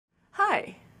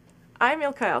Hi, I'm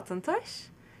Ilkay Altıntaş,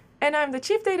 and I'm the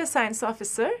Chief Data Science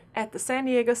Officer at the San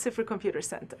Diego Supercomputer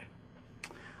Center.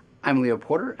 I'm Leo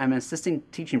Porter. I'm an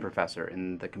assistant teaching professor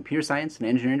in the Computer Science and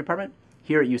Engineering Department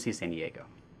here at UC San Diego.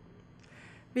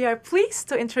 We are pleased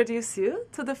to introduce you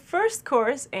to the first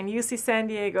course in UC San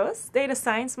Diego's Data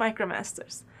Science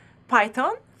MicroMasters,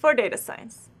 Python for Data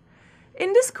Science.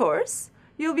 In this course,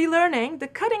 you'll be learning the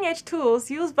cutting-edge tools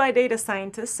used by data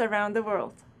scientists around the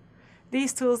world.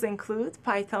 These tools include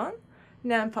Python,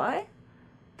 numpy,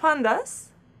 Pandas,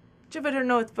 Jupyter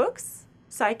Notebooks,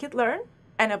 scikit-learn,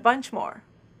 and a bunch more.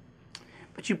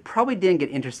 But you probably didn't get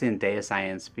interested in data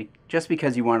science just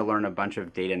because you wanted to learn a bunch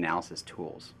of data analysis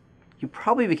tools. You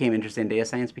probably became interested in data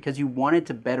science because you wanted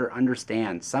to better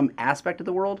understand some aspect of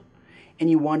the world, and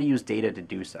you wanted to use data to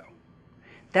do so.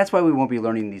 That's why we won't be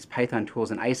learning these Python tools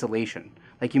in isolation,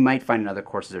 like you might find in other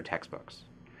courses or textbooks.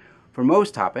 For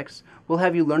most topics, we'll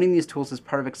have you learning these tools as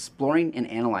part of exploring and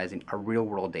analyzing a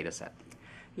real-world data set.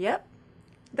 Yep.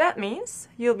 That means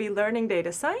you'll be learning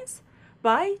data science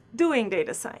by doing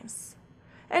data science.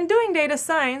 And doing data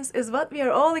science is what we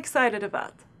are all excited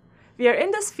about. We are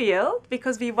in this field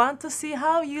because we want to see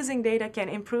how using data can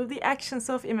improve the actions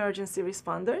of emergency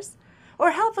responders,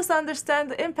 or help us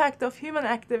understand the impact of human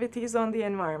activities on the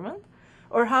environment,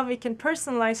 or how we can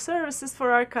personalize services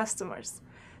for our customers.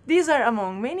 These are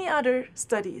among many other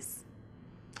studies.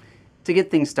 To get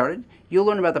things started, you'll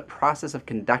learn about the process of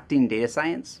conducting data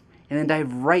science, and then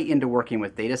dive right into working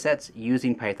with datasets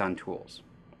using Python tools.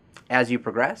 As you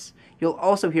progress, you'll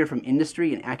also hear from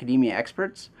industry and academia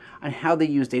experts on how they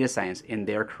use data science in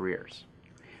their careers.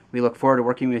 We look forward to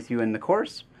working with you in the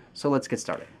course, so let's get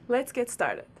started. Let's get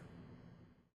started.